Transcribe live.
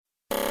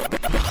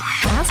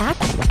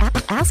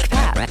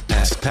AskPat.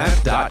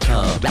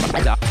 AskPat.com.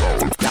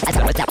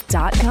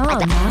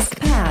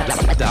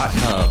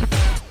 AskPat.com.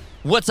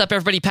 What's up,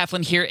 everybody? Pat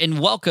Flynn here, and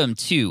welcome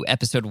to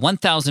episode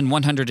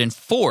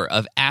 1104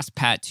 of Ask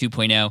Pat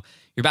 2.0.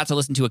 You're about to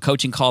listen to a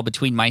coaching call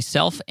between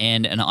myself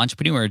and an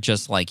entrepreneur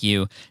just like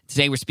you.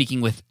 Today, we're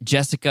speaking with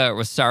Jessica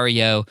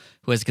Rosario,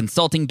 who has a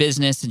consulting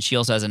business, and she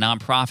also has a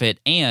nonprofit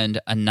and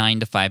a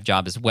 9-to-5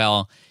 job as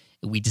well.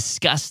 We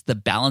discuss the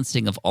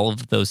balancing of all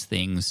of those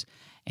things,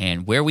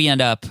 and where we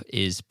end up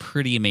is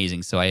pretty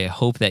amazing. So I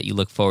hope that you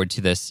look forward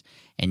to this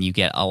and you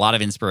get a lot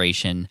of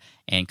inspiration.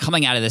 And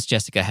coming out of this,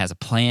 Jessica has a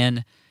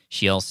plan.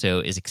 She also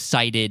is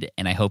excited,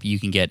 and I hope you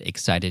can get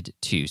excited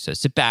too. So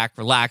sit back,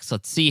 relax.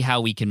 Let's see how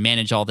we can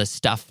manage all this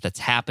stuff that's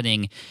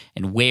happening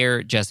and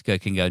where Jessica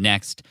can go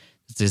next.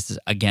 This is,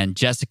 again,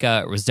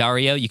 Jessica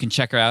Rosario. You can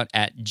check her out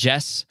at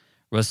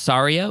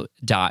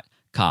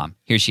jessrosario.com.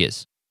 Here she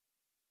is.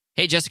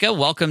 Hey, Jessica,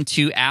 welcome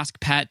to Ask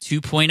Pat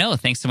 2.0.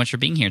 Thanks so much for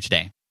being here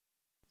today.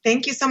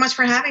 Thank you so much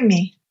for having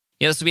me.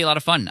 Yeah, this will be a lot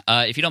of fun.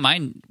 If you don't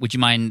mind, would you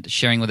mind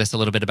sharing with us a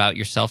little bit about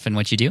yourself and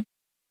what you do?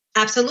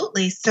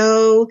 Absolutely.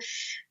 So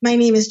my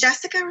name is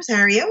Jessica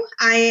Rosario.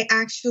 I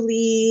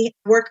actually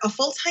work a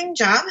full-time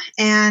job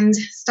and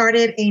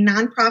started a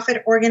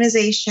nonprofit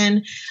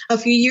organization a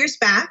few years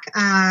back.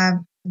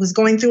 Was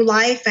going through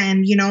life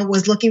and,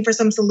 was looking for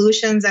some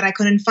solutions that I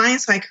couldn't find.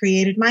 So I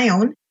created my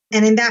own.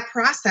 And in that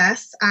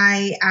process,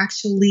 I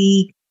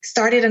actually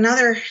started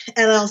another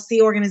LLC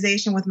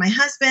organization with my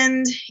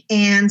husband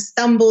and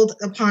stumbled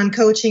upon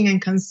coaching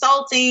and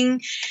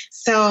consulting.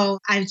 So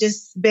I've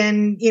just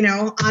been,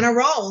 on a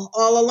roll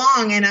all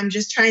along, and I'm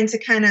just trying to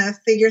kind of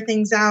figure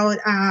things out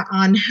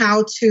on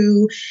how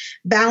to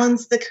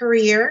balance the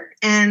career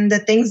and the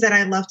things that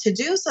I love to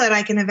do so that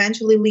I can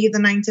eventually leave the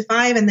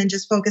 9-to-5 and then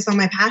just focus on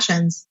my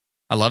passions.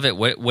 I love it.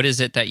 What is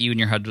it that you and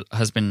your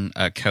husband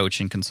coach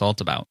and consult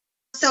about?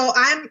 So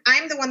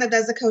I'm the one that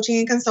does the coaching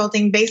and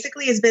consulting.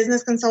 Basically, it's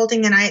business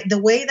consulting. And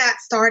the way that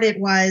started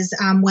was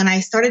when I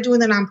started doing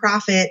the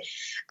nonprofit,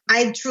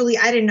 I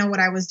didn't know what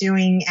I was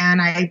doing.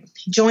 And I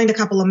joined a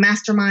couple of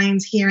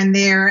masterminds here and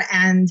there.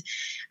 And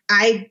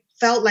I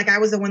felt like I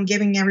was the one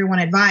giving everyone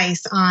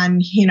advice on,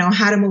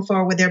 how to move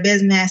forward with their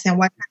business and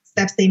what kind of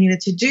steps they needed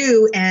to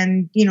do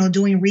and,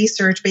 doing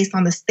research based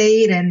on the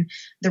state and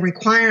the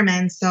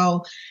requirements.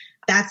 So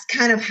that's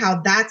kind of how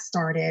that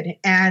started.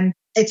 And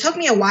it took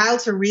me a while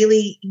to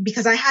really,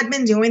 because I had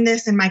been doing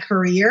this in my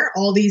career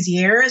all these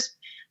years,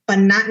 but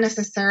not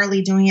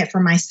necessarily doing it for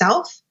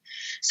myself.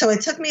 So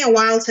it took me a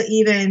while to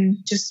even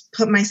just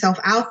put myself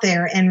out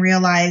there and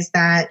realize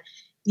that,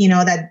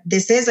 that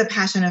this is a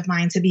passion of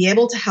mine, to be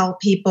able to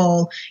help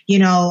people,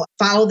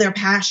 follow their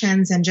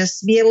passions and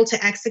just be able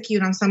to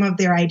execute on some of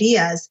their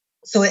ideas.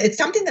 So it's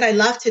something that I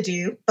love to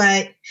do,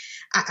 but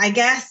I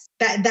guess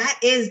that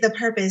is the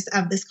purpose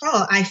of this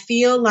call. I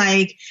feel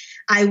like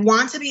I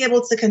want to be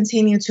able to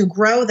continue to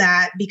grow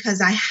that because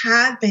I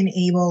have been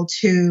able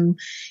to,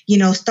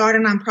 start a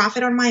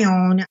nonprofit on my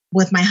own.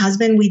 With my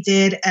husband, we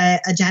did a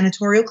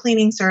janitorial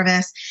cleaning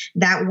service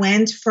that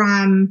went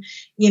from,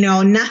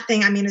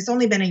 nothing. I mean, it's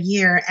only been a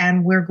year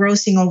and we're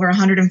grossing over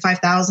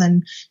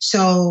 $105,000.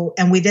 So,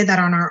 and we did that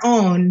on our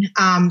own.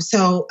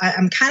 So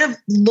I'm kind of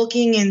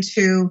looking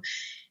into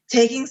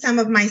taking some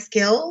of my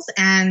skills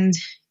and,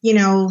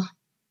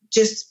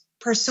 just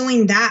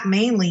pursuing that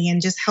mainly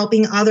and just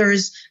helping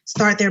others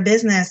start their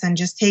business and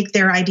just take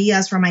their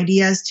ideas from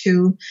ideas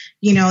to,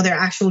 their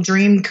actual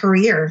dream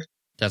career.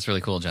 That's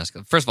really cool,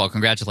 Jessica. First of all,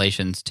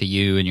 congratulations to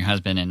you and your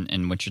husband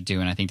and what you're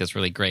doing. I think that's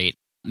really great.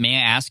 May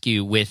I ask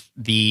you, with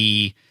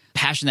the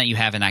passion that you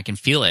have, and I can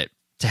feel it,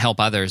 to help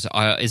others,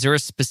 is there a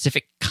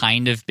specific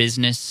kind of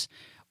business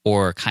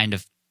or kind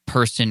of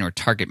person or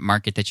target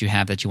market that you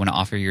have that you want to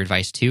offer your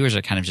advice to, or is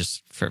it kind of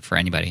just for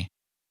anybody?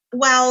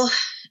 Well,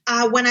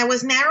 when I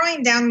was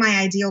narrowing down my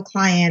ideal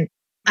client,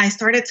 I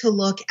started to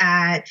look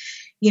at,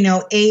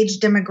 age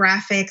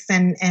demographics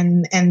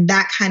and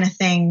that kind of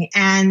thing.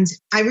 And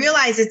I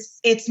realized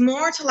it's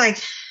more to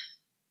like,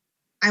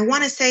 I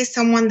want to say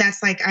someone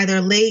that's like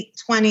either late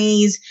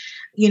 20s,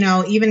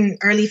 even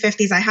early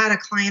 50s. I had a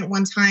client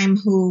one time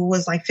who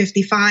was like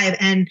 55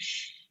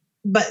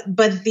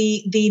 but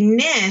the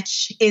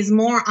niche is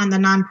more on the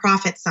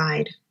nonprofit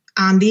side.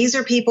 These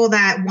are people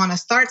that want to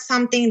start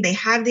something. They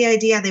have the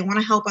idea. They want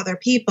to help other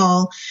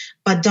people,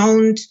 but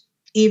don't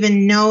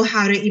even know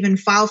how to even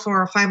file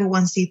for a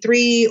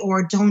 501c3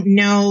 or don't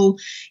know,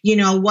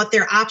 what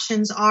their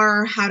options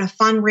are, how to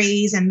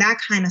fundraise and that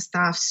kind of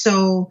stuff.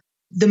 So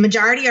the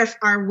majority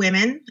are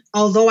women,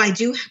 although I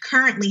do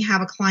currently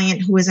have a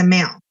client who is a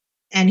male,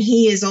 and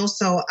he is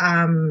also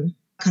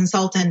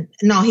consultant.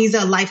 No, he's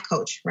a life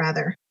coach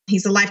rather.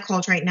 He's a life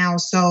coach right now.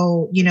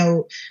 So,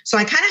 so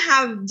I kind of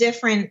have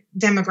different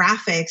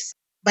demographics,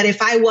 but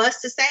if I was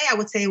to say, I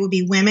would say it would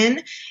be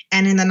women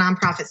and in the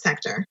nonprofit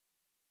sector.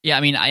 Yeah,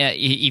 I mean,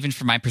 even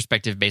from my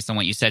perspective, based on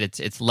what you said,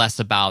 it's less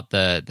about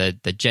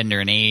the gender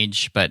and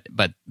age, but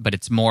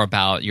it's more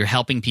about you're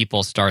helping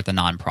people start the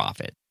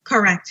nonprofit.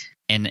 Correct.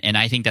 And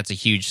I think that's a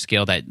huge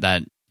skill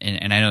that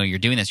and I know you're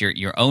doing this,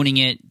 you're owning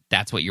it.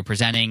 That's what you're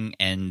presenting.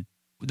 And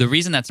the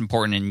reason that's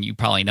important, and you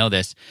probably know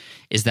this,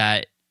 is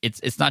that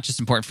it's not just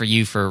important for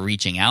you for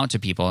reaching out to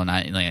people and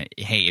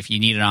hey, if you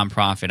need a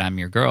nonprofit, I'm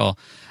your girl.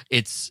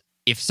 It's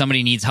if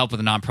somebody needs help with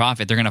a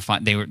nonprofit, they're going to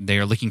find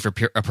they're looking for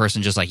a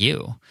person just like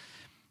you,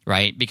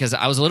 right? Because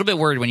I was a little bit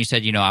worried when you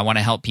said, I want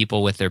to help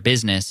people with their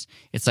business.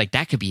 It's like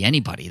that could be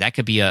anybody. That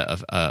could be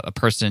a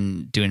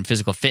person doing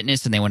physical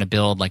fitness and they want to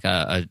build like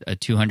a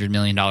 $200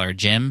 million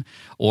gym,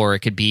 or it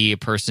could be a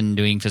person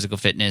doing physical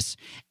fitness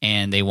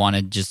and they want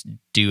to just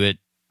do it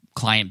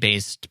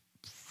client-based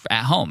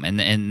at home,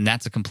 and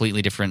that's a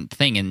completely different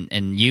thing.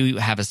 And you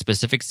have a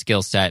specific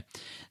skill set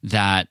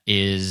that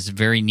is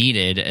very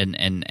needed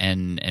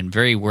and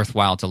very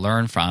worthwhile to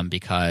learn from,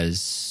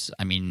 because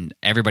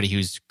everybody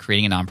who's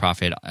creating a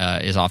nonprofit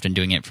is often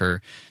doing it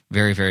for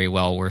very, very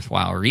well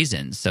worthwhile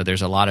reasons. So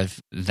there's a lot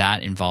of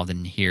that involved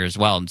in here as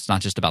well. It's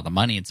not just about the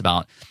money; it's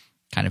about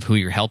kind of who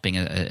you're helping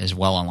as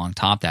well along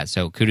top of that.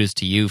 So kudos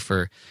to you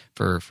for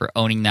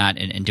owning that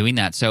and doing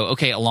that. So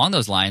okay, along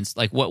those lines,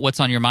 like what's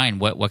on your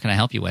mind? What can I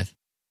help you with?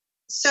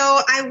 So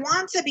I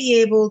want to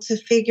be able to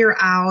figure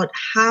out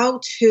how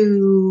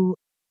to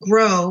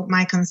grow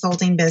my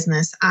consulting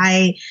business.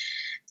 I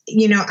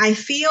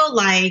feel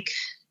like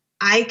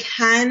I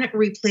can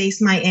replace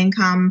my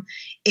income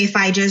if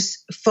I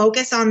just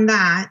focus on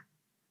that.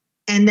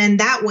 And then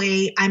that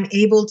way I'm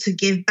able to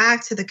give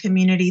back to the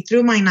community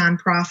through my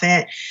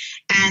nonprofit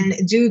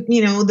and do,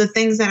 the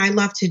things that I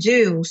love to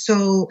do.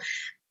 So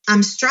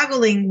I'm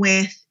struggling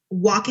with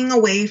walking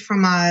away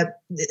from a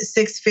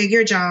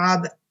 6-figure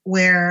job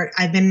where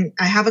I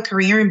have a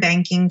career in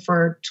banking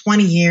for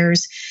 20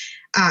 years,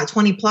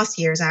 20 plus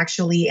years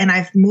actually. And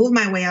I've moved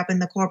my way up in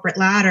the corporate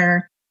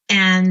ladder.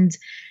 And,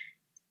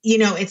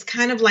 it's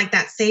kind of like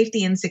that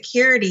safety and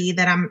security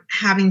that I'm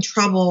having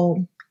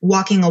trouble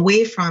walking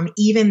away from,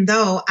 even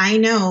though I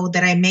know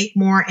that I make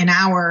more an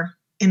hour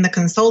in the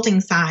consulting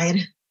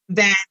side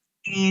than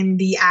in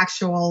the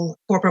actual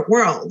corporate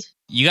world.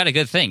 You got a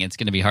good thing. It's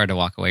going to be hard to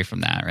walk away from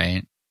that,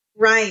 right?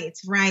 Right.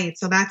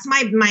 So that's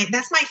my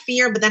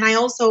fear. But then I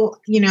also,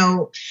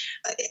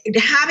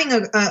 having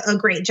a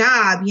great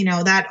job,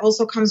 that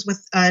also comes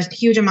with a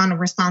huge amount of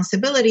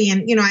responsibility.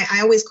 And, I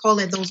always call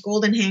it those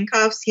golden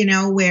handcuffs,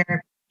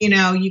 where,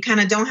 you kind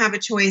of don't have a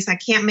choice. I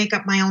can't make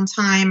up my own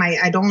time.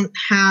 I don't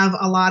have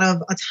a lot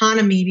of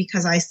autonomy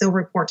because I still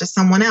report to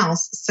someone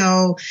else.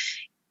 So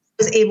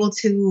was able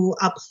to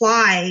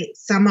apply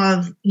some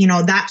of,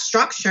 that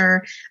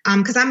structure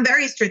because I'm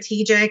very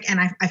strategic and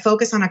I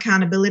focus on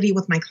accountability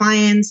with my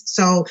clients.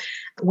 So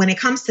when it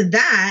comes to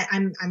that,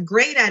 I'm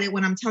great at it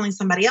when I'm telling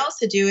somebody else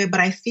to do it. But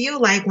I feel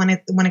like when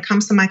it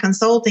comes to my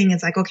consulting,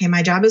 it's like, okay,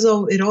 my job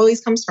it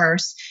always comes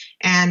first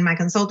and my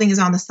consulting is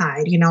on the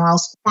side.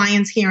 I'll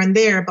clients here and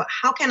there, but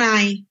how can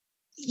I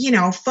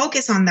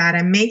focus on that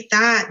and make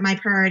that my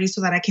priority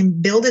so that I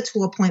can build it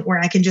to a point where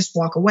I can just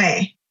walk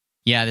away?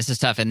 Yeah, this is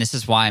tough. And this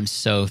is why I'm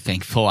so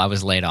thankful I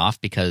was laid off,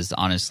 because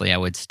honestly, I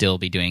would still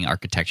be doing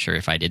architecture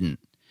if I didn't.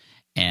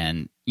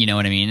 And you know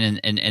what I mean?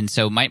 And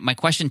so my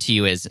question to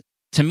you is,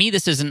 to me,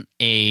 this isn't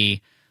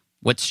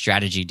what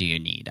strategy do you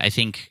need? I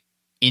think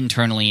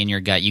internally in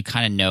your gut, you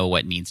kind of know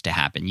what needs to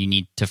happen. You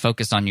need to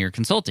focus on your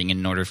consulting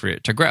in order for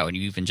it to grow. And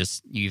you even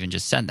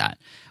just said that.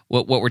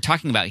 What we're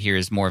talking about here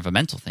is more of a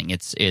mental thing.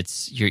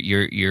 It's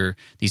your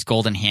these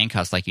golden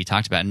handcuffs like you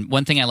talked about. And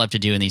one thing I love to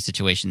do in these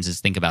situations is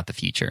think about the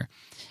future,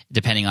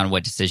 depending on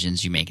what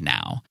decisions you make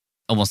now,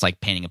 almost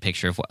like painting a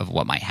picture of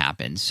what might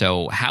happen.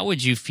 So how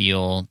would you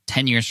feel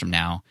 10 years from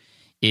now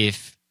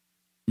if,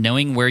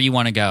 knowing where you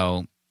want to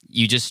go,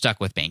 you just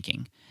stuck with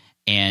banking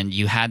and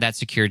you had that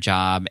secure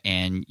job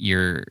and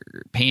your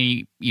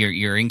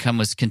income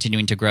was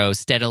continuing to grow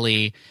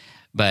steadily,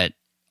 but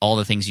all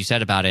the things you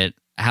said about it,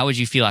 how would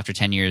you feel after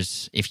 10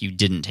 years if you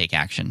didn't take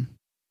action?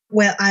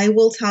 Well, I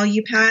will tell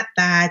you, Pat,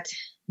 that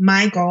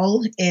my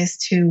goal is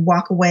to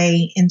walk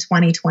away in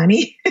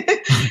 2020.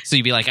 So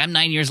you'd be like, I'm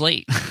 9 years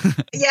late.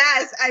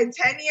 Yes, 10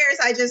 years,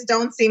 I just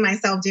don't see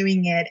myself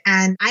doing it.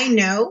 And I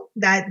know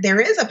that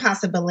there is a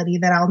possibility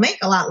that I'll make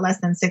a lot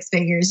less than 6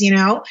 figures,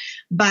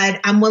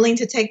 but I'm willing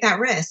to take that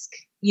risk,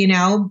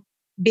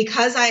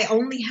 because I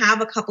only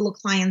have a couple of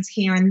clients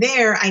here and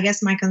there. I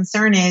guess my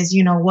concern is,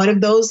 what if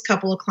those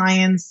couple of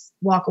clients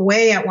walk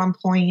away at one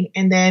point?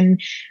 And then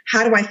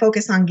how do I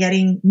focus on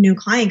getting new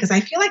clients? Because I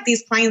feel like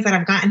these clients that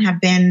I've gotten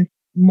have been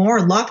more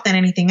luck than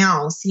anything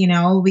else,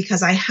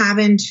 because I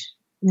haven't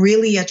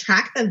really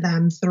attracted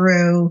them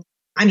through,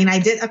 I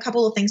did a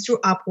couple of things through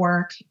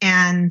Upwork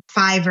and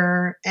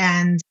Fiverr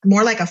and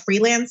more like a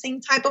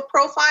freelancing type of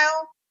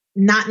profile.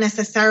 Not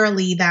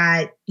necessarily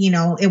that,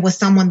 it was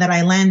someone that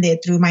I landed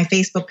through my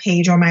Facebook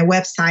page or my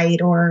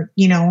website or,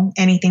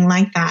 anything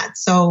like that.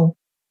 So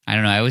I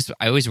don't know.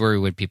 I always worry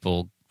when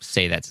people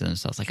say that to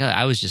themselves, like, oh,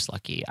 I was just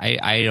lucky.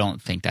 I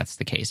don't think that's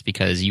the case,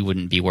 because you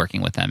wouldn't be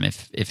working with them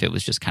if it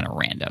was just kind of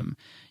random.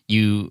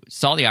 You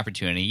saw the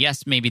opportunity.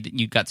 Yes, maybe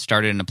you got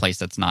started in a place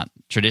that's not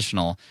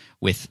traditional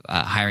with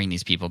hiring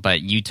these people,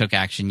 but you took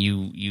action.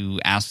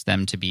 You asked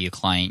them to be a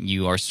client.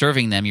 You are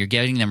serving them. You're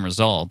getting them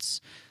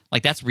results.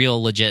 Like that's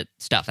real legit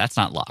stuff. That's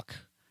not luck.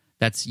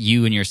 That's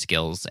you and your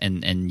skills,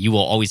 and you will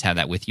always have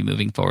that with you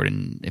moving forward.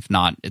 And if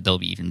not, they'll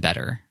be even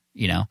better,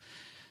 you know?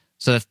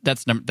 So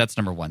that's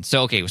number one.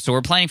 So, okay, so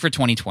we're planning for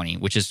 2020,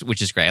 which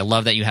is great. I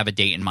love that you have a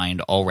date in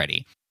mind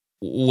already.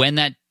 When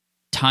that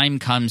time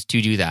comes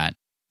to do that,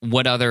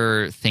 what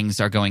other things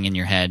are going in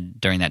your head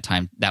during that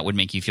time that would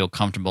make you feel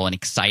comfortable and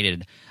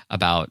excited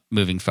about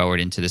moving forward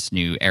into this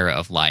new era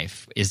of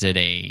life? Is it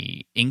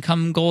a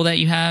income goal that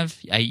you have?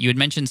 You had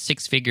mentioned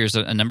six figures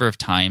a number of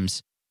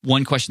times.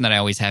 One question that I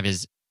always have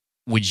is,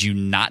 would you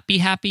not be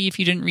happy if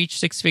you didn't reach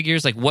six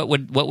figures? Like what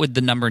would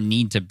the number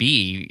need to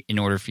be in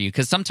order for you?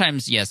 Because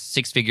sometimes, yes,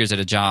 six figures at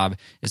a job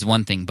is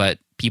one thing, but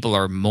people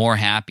are more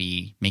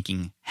happy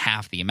making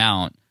half the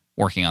amount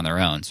working on their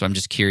own. So I'm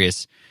just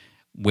curious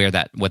what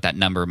that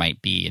number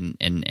might be,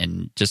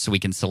 and just so we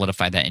can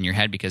solidify that in your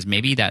head, because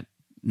maybe that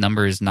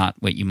number is not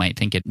what you might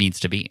think it needs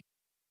to be.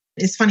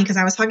 It's funny because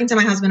I was talking to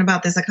my husband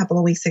about this a couple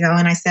of weeks ago,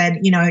 and I said,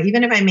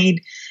 even if I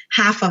made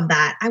half of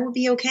that, I would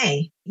be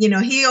okay.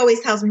 He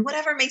always tells me,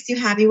 whatever makes you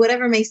happy,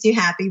 whatever makes you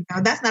happy.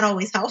 That's not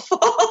always helpful.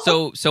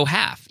 So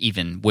half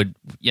even would,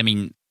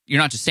 you're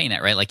not just saying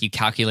that, right? Like you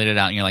calculate it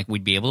out and you're like,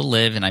 we'd be able to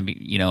live, and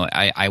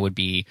I would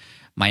be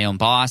my own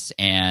boss,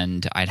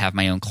 and I'd have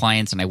my own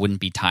clients, and I wouldn't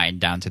be tied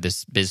down to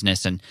this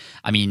business. And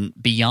I mean,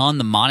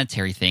 beyond the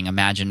monetary thing,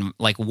 imagine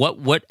like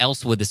what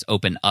else would this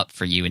open up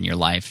for you in your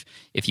life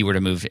if you were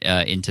to move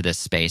into this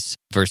space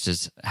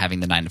versus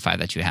having the 9-to-5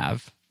 that you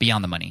have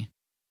beyond the money?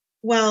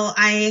 Well,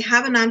 I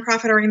have a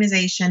nonprofit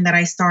organization that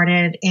I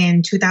started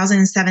in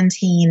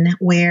 2017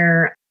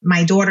 where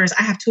my daughters,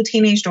 I have two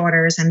teenage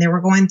daughters, and they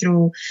were going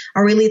through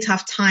a really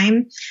tough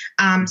time.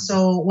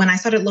 So when I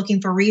started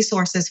looking for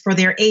resources for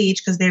their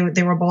age, because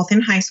they were both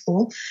in high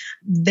school,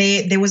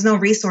 there was no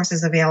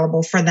resources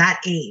available for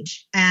that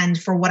age. And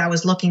for what I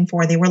was looking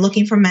for, they were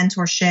looking for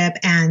mentorship.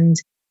 And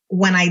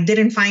when I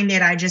didn't find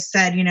it, I just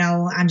said,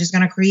 I'm just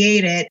going to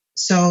create it.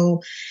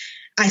 So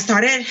I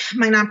started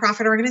my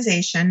nonprofit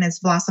organization. It's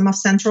Blossom of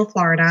Central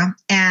Florida.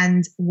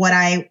 And what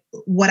I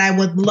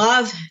would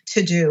love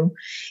to do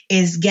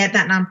is get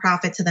that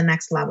nonprofit to the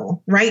next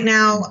level. Right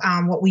now,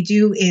 what we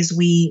do is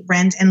we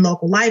rent in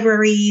local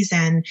libraries,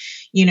 and,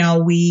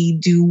 we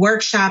do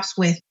workshops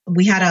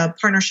we had a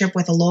partnership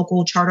with a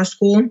local charter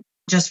school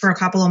just for a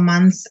couple of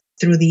months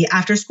through the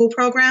after school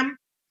program.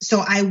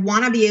 So I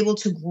want to be able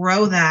to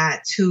grow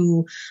that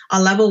to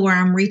a level where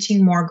I'm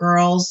reaching more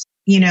girls,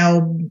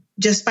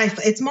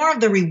 it's more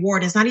of the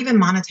reward. It's not even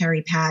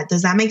monetary, Pat.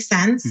 Does that make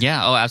sense?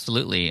 Yeah. Oh,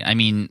 absolutely. I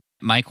mean,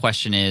 my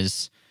question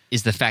is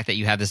the fact that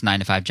you have this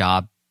 9-to-5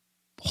 job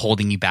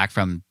holding you back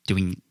from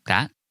doing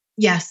that?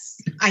 Yes.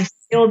 I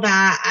feel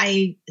that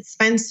I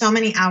spend so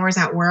many hours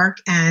at work,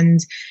 and,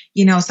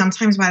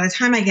 sometimes by the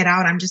time I get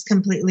out, I'm just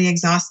completely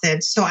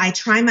exhausted. So I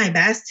try my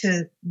best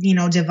to,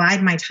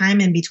 divide my time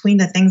in between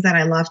the things that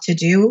I love to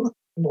do.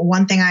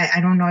 One thing I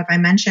don't know if I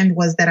mentioned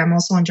was that I'm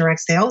also in direct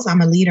sales. I'm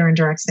a leader in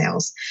direct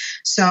sales.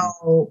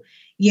 So,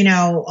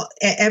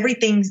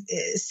 everything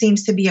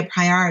seems to be a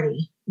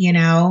priority,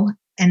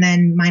 and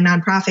then my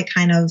nonprofit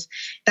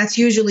that's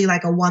usually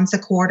like a once a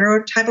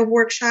quarter type of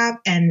workshop.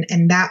 And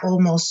that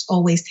almost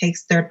always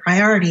takes third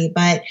priority.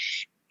 But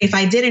if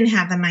I didn't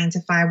have the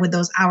 9-to-5 with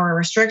those hour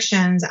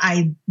restrictions,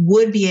 I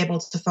would be able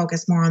to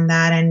focus more on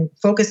that and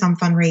focus on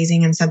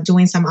fundraising and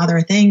doing some other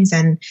things.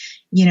 And,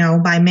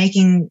 by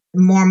making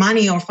more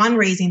money or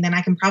fundraising, then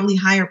I can probably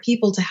hire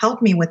people to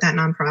help me with that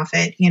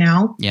nonprofit,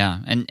 Yeah.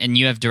 And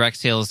you have direct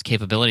sales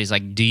capabilities.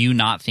 Like, do you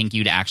not think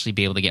you'd actually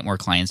be able to get more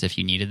clients if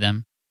you needed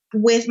them?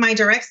 With my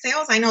direct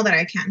sales, I know that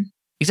I can.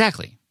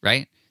 Exactly.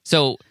 Right.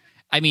 So,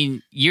 I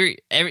mean, you're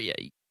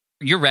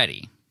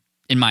ready,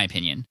 in my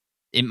opinion.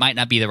 It might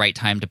not be the right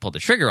time to pull the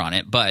trigger on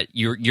it, but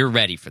you're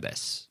ready for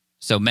this.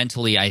 So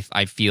mentally,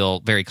 I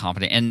feel very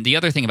confident. And the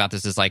other thing about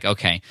this is like,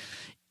 okay,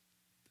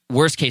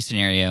 worst case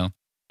scenario,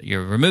 you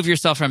remove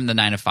yourself from the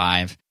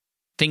 9-to-5,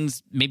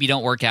 things maybe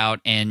don't work out,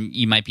 and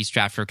you might be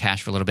strapped for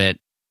cash for a little bit.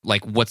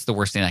 Like, what's the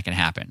worst thing that can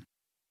happen?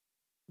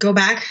 Go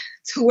back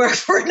to work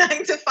for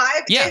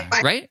 9-to-5. Yeah,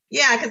 right?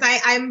 Yeah, because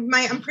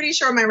I'm pretty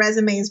sure my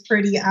resume is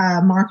pretty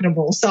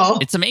marketable. So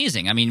it's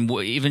amazing. I mean,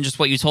 even just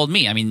what you told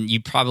me. I mean,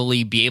 you'd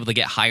probably be able to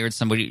get hired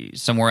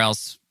somewhere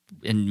else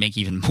and make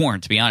even more,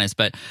 to be honest.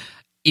 But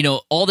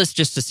all this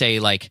just to say,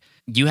 like,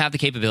 you have the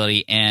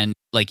capability, and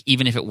like,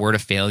 even if it were to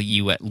fail,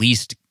 you at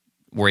least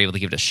were able to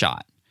give it a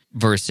shot.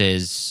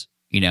 Versus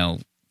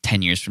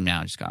 10 years from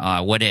now, just go,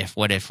 oh, what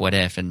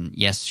if? And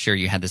yes, sure,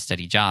 you had this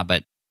steady job,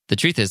 but the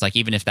truth is, like,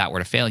 even if that were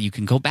to fail, you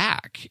can go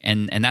back.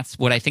 And that's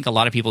what I think a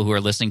lot of people who are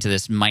listening to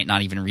this might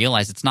not even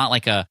realize. It's not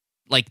like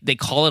they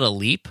call it a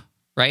leap,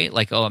 right?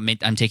 Like, oh,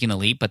 I'm taking a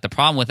leap. But the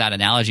problem with that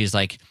analogy is,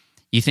 like,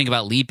 you think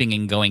about leaping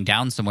and going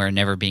down somewhere and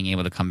never being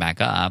able to come back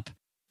up.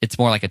 It's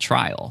more like a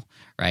trial,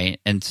 right?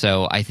 And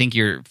so I think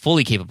you're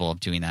fully capable of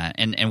doing that.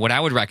 And what I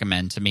would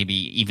recommend to maybe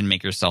even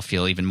make yourself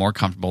feel even more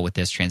comfortable with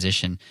this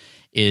transition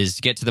is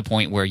get to the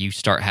point where you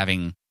start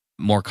having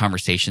more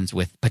conversations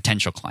with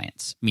potential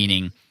clients,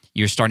 meaning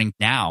you're starting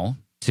now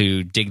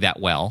to dig that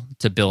well,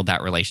 to build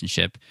that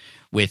relationship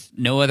with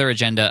no other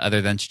agenda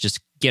other than to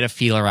just get a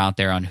feeler out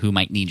there on who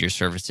might need your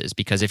services.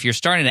 Because if you're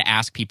starting to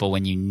ask people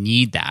when you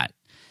need that,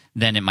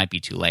 then it might be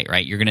too late,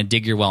 right? You're going to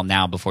dig your well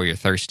now before you're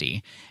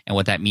thirsty. And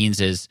what that means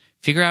is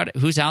figure out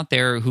who's out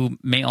there who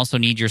may also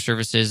need your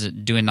services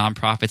doing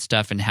nonprofit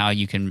stuff and how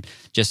you can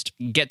just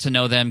get to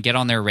know them, get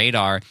on their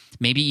radar,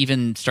 maybe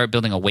even start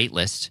building a wait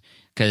list.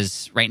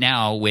 Because right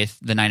now with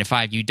the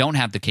 9-to-5, you don't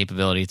have the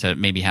capability to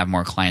maybe have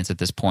more clients at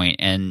this point,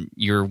 and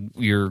you're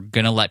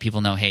going to let people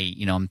know, hey,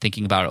 I'm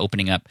thinking about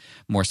opening up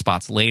more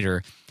spots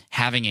later.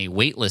 Having a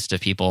wait list of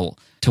people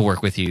to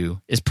work with you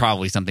is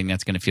probably something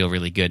that's going to feel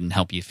really good and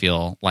help you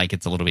feel like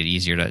it's a little bit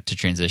easier to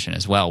transition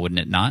as well,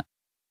 wouldn't it not?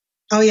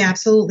 Oh, yeah,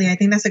 absolutely. I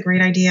think that's a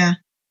great idea.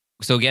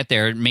 So get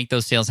there, make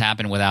those sales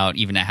happen without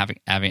even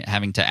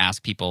having to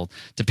ask people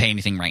to pay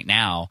anything right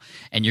now.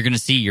 And you're going to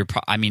see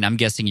I'm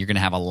guessing you're going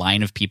to have a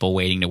line of people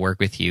waiting to work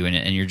with you.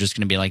 And you're just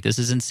going to be like, this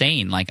is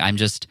insane. Like,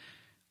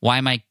 why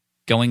am I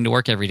going to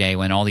work every day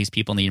when all these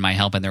people need my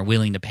help and they're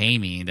willing to pay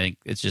me? Like,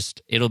 it's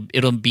just,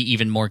 it'll be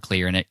even more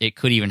clear. And it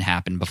could even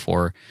happen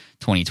before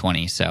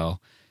 2020. So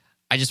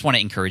I just want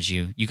to encourage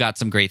you. You got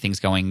some great things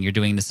going. You're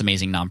doing this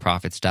amazing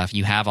nonprofit stuff.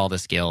 You have all the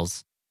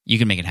skills. You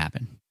can make it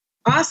happen.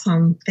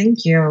 Awesome.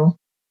 Thank you.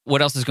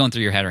 What else is going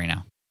through your head right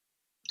now?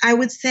 I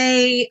would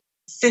say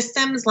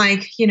systems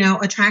like,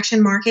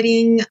 attraction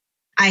marketing.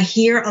 I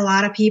hear a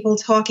lot of people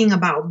talking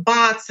about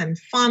bots and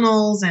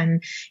funnels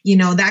and,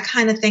 that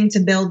kind of thing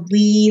to build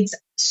leads.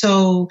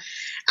 So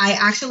I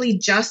actually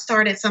just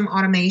started some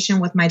automation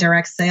with my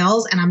direct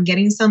sales and I'm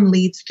getting some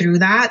leads through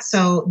that.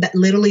 So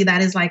that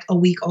is like a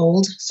week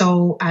old.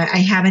 So I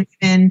haven't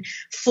even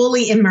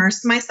fully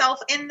immersed myself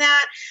in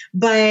that,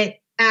 but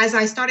as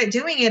I started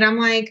doing it, I'm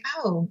like,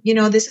 oh,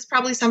 this is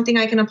probably something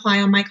I can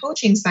apply on my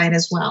coaching side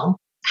as well.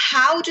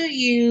 How do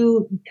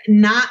you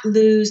not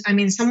lose?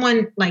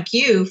 Someone like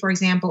you, for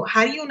example,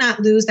 how do you not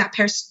lose that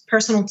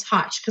personal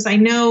touch? Because I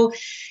know,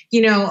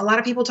 a lot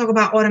of people talk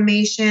about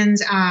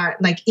automations,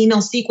 like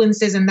email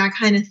sequences and that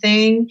kind of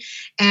thing.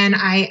 And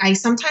I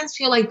sometimes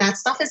feel like that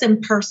stuff is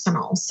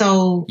impersonal.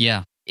 So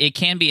yeah, it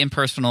can be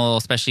impersonal,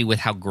 especially with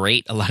how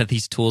great a lot of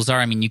these tools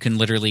are. You can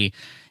literally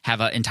have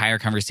an entire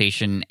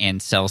conversation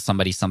and sell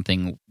somebody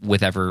something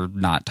with ever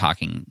not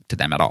talking to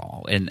them at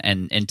all.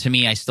 And to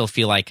me, I still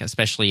feel like,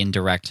 especially in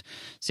direct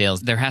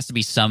sales, there has to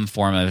be some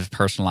form of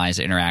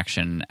personalized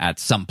interaction at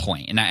some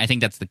point. And I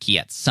think that's the key.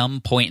 At some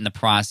point in the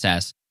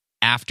process,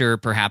 after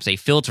perhaps a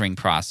filtering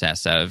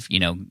process of,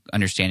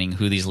 understanding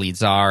who these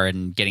leads are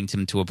and getting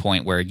them to a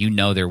point where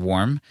they're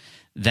warm,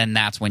 then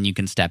that's when you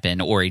can step in,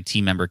 or a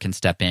team member can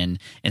step in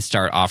and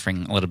start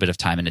offering a little bit of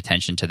time and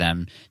attention to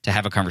them to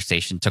have a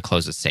conversation to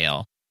close a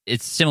sale.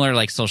 It's similar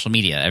like social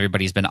media.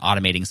 Everybody's been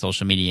automating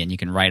social media and you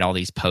can write all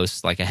these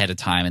posts like ahead of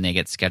time and they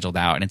get scheduled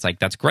out. And it's like,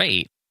 that's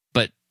great.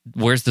 But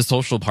where's the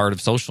social part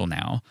of social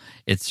now?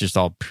 It's just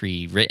all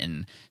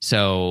pre-written.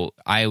 So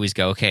I always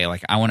go, okay,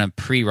 like I want to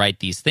pre-write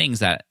these things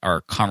that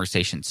are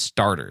conversation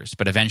starters,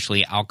 but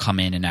eventually I'll come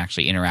in and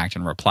actually interact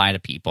and reply to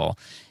people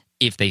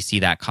if they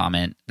see that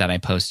comment that I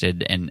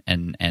posted and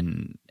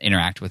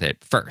interact with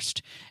it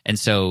first. And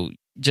so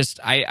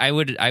I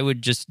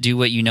would just do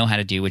what you know how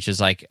to do, which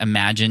is like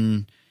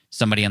imagine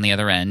somebody on the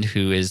other end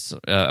who is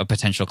a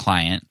potential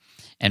client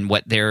and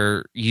what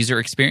their user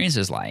experience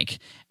is like.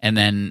 And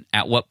then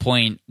at what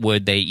point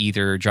would they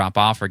either drop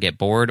off or get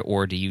bored,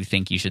 or do you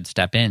think you should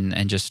step in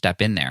and just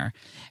step in there?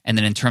 And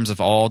then in terms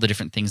of all the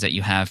different things that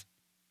you have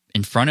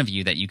in front of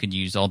you that you could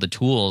use, all the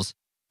tools,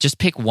 just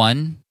pick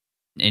one.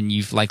 And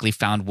you've likely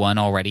found one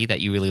already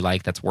that you really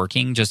like that's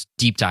working. Just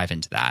deep dive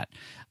into that.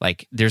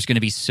 Like there's going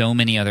to be so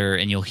many other,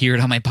 and you'll hear it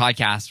on my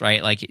podcast,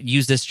 right? Like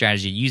use this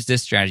strategy, use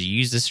this strategy,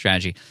 use this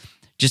strategy.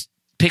 Just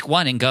pick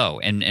one and go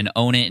and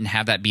own it and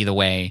have that be the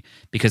way,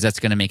 because that's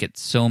going to make it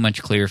so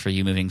much clearer for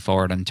you moving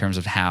forward in terms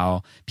of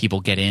how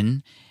people get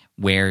in,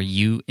 where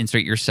you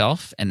insert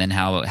yourself, and then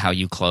how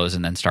you close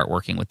and then start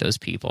working with those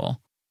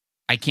people.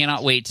 I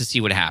cannot wait to see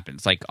what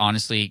happens. Like,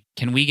 honestly,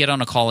 can we get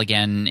on a call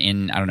again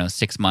in,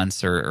 6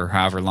 months or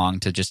however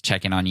long to just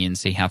check in on you and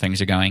see how things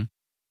are going?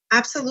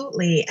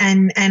 Absolutely.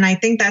 And I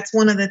think that's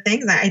one of the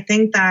things. I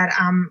think that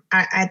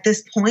at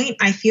this point,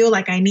 I feel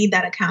like I need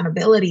that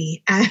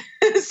accountability.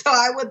 So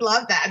I would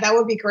love that. That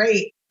would be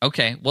great.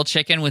 Okay. We'll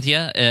check in with you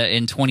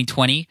in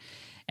 2020.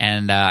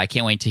 And I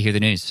can't wait to hear the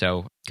news.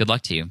 So good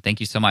luck to you.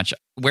 Thank you so much.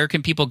 Where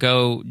can people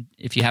go,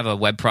 if you have a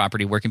web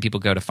property, where can people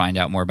go to find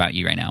out more about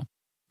you right now?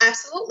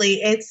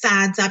 Absolutely. It's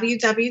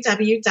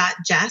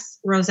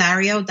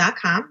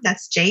www.jessrosario.com.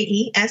 That's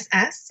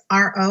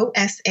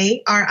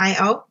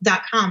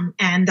JESSROSARIO.com.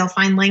 And they'll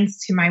find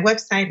links to my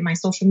website, my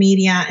social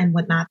media, and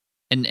whatnot.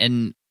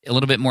 And a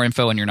little bit more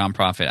info on your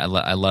nonprofit.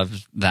 I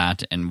love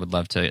that and would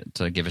love to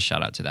give a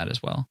shout out to that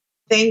as well.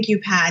 Thank you,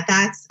 Pat.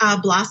 That's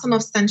Blossom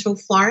of Central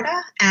Florida.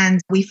 And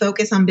we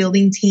focus on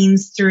building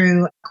teams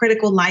through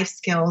critical life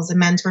skills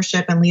and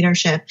mentorship and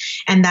leadership.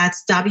 And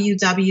that's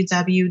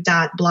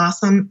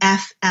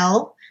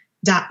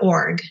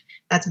www.blossomfl.org.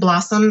 That's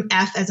Blossom,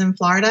 F as in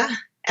Florida,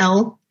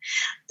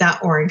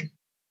 L.org.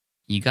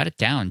 You got it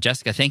down.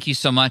 Jessica, thank you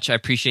so much. I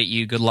appreciate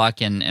you. Good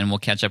luck, and we'll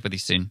catch up with you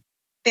soon.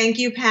 Thank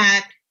you,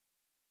 Pat.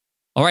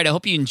 All right. I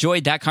hope you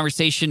enjoyed that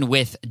conversation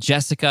with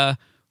Jessica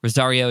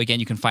Rosario. Again,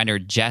 you can find her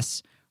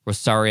Jess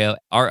Rosario,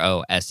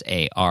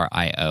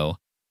 Rosario.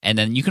 And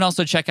then you can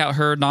also check out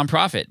her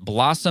nonprofit,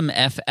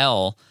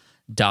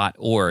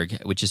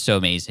 blossomfl.org, which is so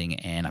amazing.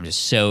 And I'm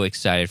just so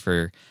excited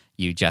for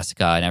you,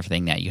 Jessica, and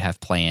everything that you have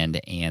planned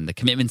and the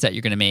commitments that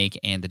you're going to make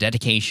and the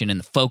dedication and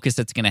the focus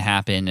that's going to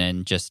happen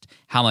and just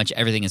how much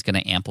everything is going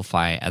to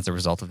amplify as a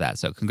result of that.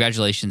 So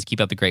congratulations.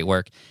 Keep up the great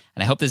work.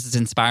 And I hope this is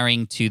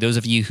inspiring to those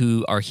of you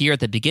who are here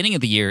at the beginning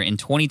of the year in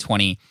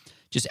 2020,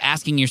 just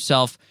asking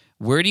yourself,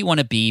 where do you want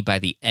to be by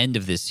the end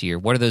of this year?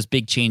 What are those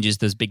big changes,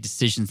 those big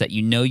decisions that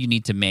you know you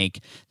need to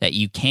make that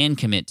you can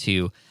commit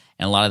to?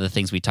 And a lot of the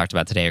things we talked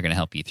about today are going to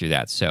help you through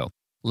that. So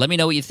let me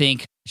know what you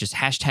think. Just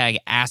hashtag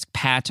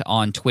AskPat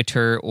on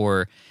Twitter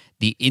or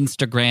the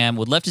Instagram.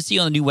 Would love to see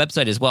you on the new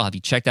website as well. Have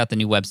you checked out the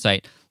new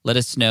website? Let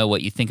us know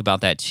what you think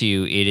about that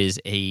too. It is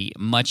a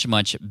much,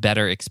 much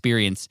better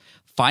experience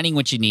finding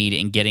what you need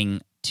and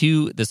getting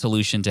to the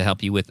solution to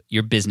help you with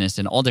your business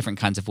in all different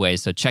kinds of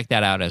ways. So check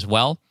that out as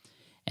well.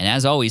 And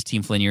as always,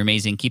 Team Flynn, you're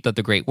amazing. Keep up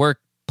the great work.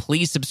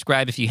 Please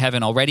subscribe if you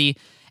haven't already.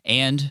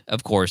 And,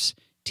 of course,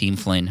 Team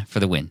Flynn for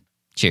the win.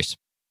 Cheers.